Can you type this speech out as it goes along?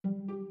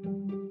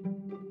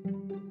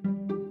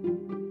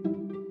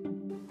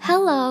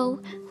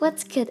Hello,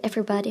 what's good,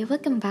 everybody?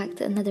 Welcome back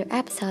to another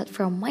episode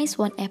from Mais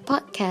One A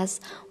podcast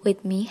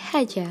with me,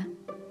 Haja.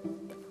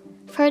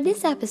 For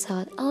this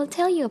episode, I'll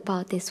tell you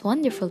about this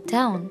wonderful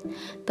town.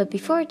 But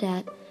before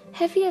that,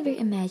 have you ever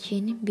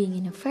imagined being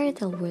in a fairy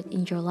tale world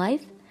in your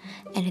life?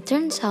 And it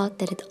turns out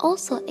that it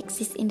also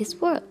exists in this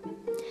world.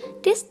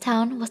 This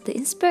town was the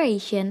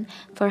inspiration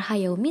for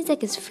Hayao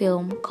Miyazaki's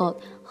film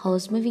called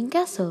Howl's Moving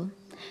Castle.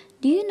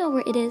 Do you know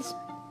where it is?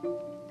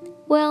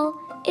 Well,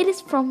 it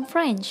is from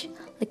French,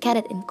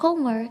 located in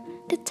Colmar,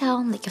 the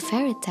town like a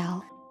fairy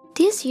tale.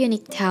 This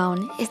unique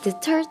town is the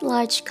third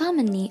largest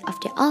comune of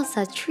the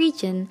Alsace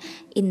region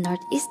in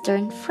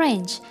northeastern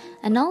France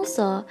and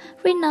also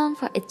renowned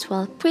for its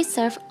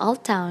well-preserved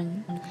old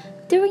town.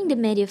 During the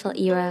medieval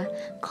era,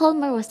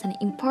 Colmar was an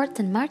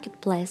important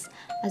marketplace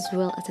as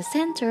well as a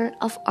center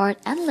of art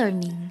and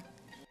learning.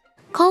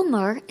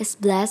 Colmar is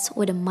blessed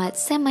with a mild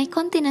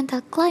semi-continental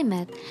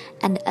climate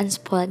and the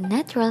unspoiled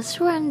natural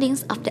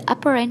surroundings of the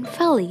Upper Rhine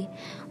Valley,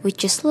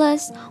 which is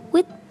lush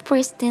with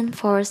pristine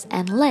forests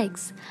and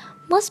lakes.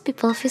 Most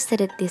people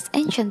visited this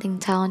enchanting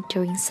town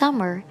during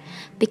summer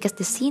because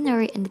the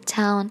scenery in the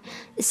town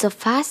is so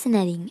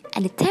fascinating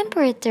and the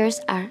temperatures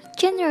are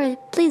generally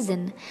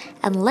pleasant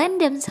and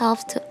lend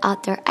themselves to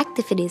outdoor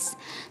activities,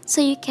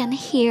 so you can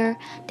hear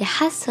the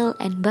hustle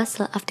and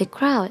bustle of the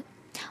crowd.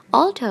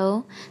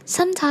 Although,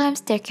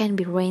 sometimes there can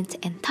be rains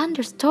and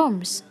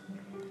thunderstorms.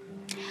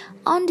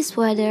 On this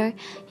weather,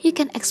 you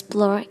can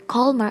explore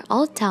Colmar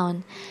Old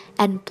Town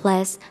and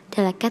Place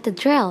de la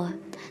Cathédrale.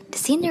 The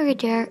scenery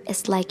there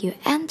is like you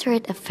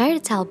entered a fairy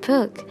tale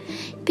book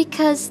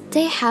because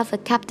they have a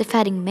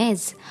captivating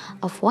maze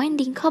of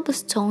winding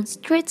cobblestone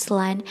streets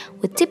lined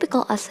with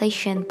typical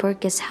Alsatian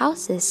burgess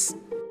houses.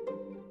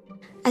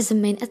 As a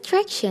main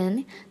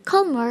attraction,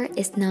 Colmar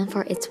is known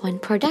for its wine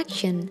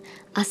production,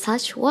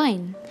 Alsace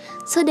wine.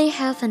 So they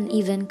have an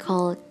event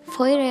called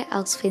Foire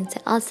aux Vins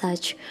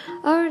d'Alsace,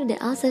 or the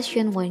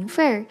Alsatian Wine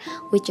Fair,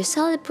 which is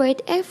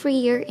celebrated every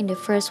year in the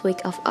first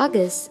week of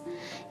August.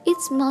 It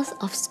smells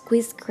of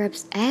squeezed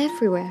grapes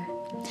everywhere.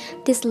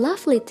 This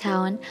lovely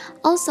town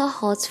also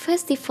hosts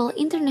Festival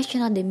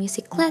International de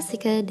Musique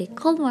Classique de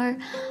Colmar,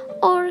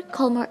 or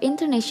Colmar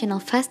International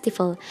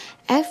Festival,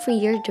 every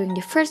year during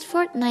the first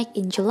fortnight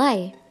in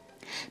July.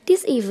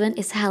 This event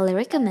is highly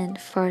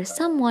recommended for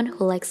someone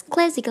who likes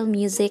classical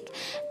music,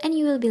 and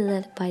you will be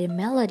led by the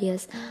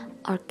melodious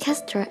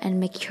orchestra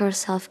and make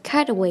yourself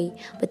carried away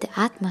with the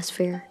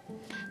atmosphere.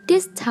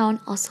 This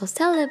town also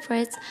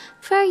celebrates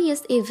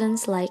various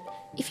events like,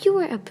 if you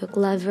were a book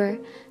lover,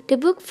 the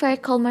book fair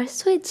Colmar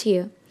suits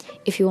you.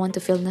 If you want to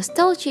feel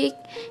nostalgic,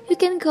 you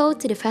can go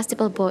to the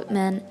Festival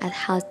Boatman at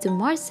House de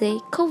Marseille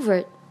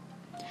Couvert.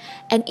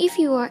 And if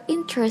you are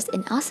interested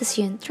in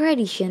Alsatian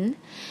tradition,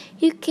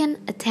 you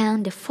can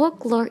attend the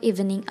folklore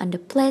evening on the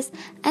Place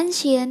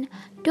Ancien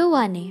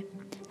Douane,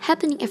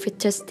 happening every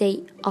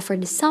Thursday over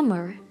the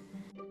summer.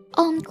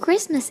 On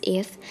Christmas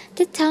Eve,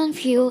 the town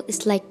view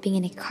is like being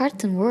in a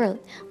cartoon world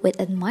with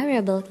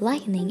admirable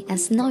lightning and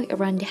snow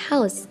around the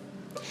house.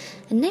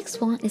 The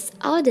next one is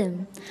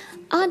autumn.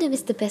 Autumn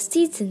is the best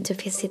season to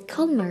visit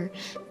Colmar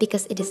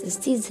because it is a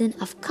season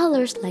of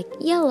colors like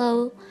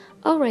yellow,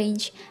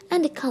 orange,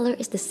 and the color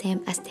is the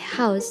same as the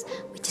house,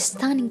 which is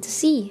stunning to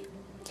see.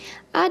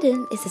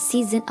 Autumn is a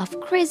season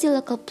of crazy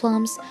local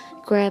plums,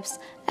 grapes,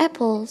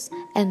 apples,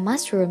 and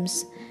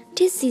mushrooms.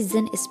 This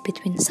season is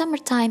between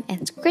summertime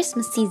and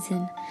Christmas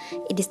season.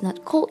 It is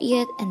not cold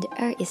yet and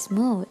the air is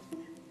smooth.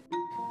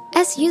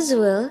 As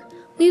usual,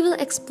 we will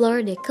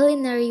explore the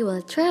culinary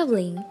while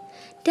traveling.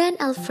 Dan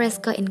al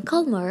fresco in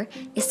Colmar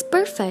is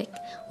perfect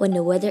when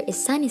the weather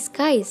is sunny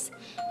skies.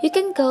 You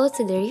can go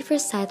to the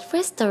Riverside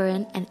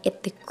restaurant and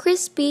eat the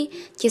crispy,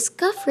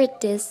 cheese-covered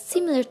dish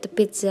similar to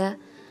pizza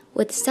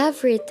with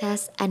savory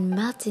taste and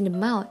melt in the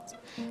mouth.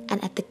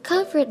 And at the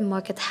covered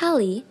market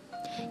alley,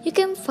 you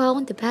can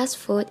find the best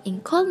food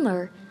in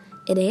Colmar.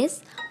 It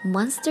is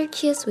monster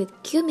cheese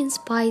with cumin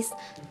spice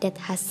that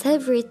has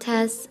savory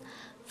taste,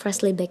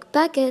 freshly baked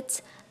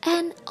baguettes,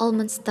 and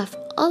almond stuffed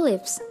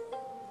olives.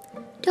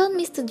 Don't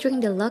miss to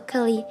drink the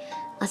locally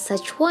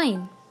Alsace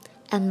wine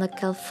and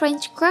local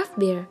French craft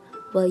beer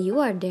while you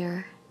are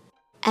there.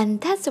 And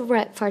that's a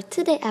wrap for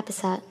today's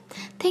episode.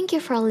 Thank you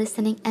for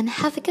listening and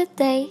have a good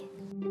day.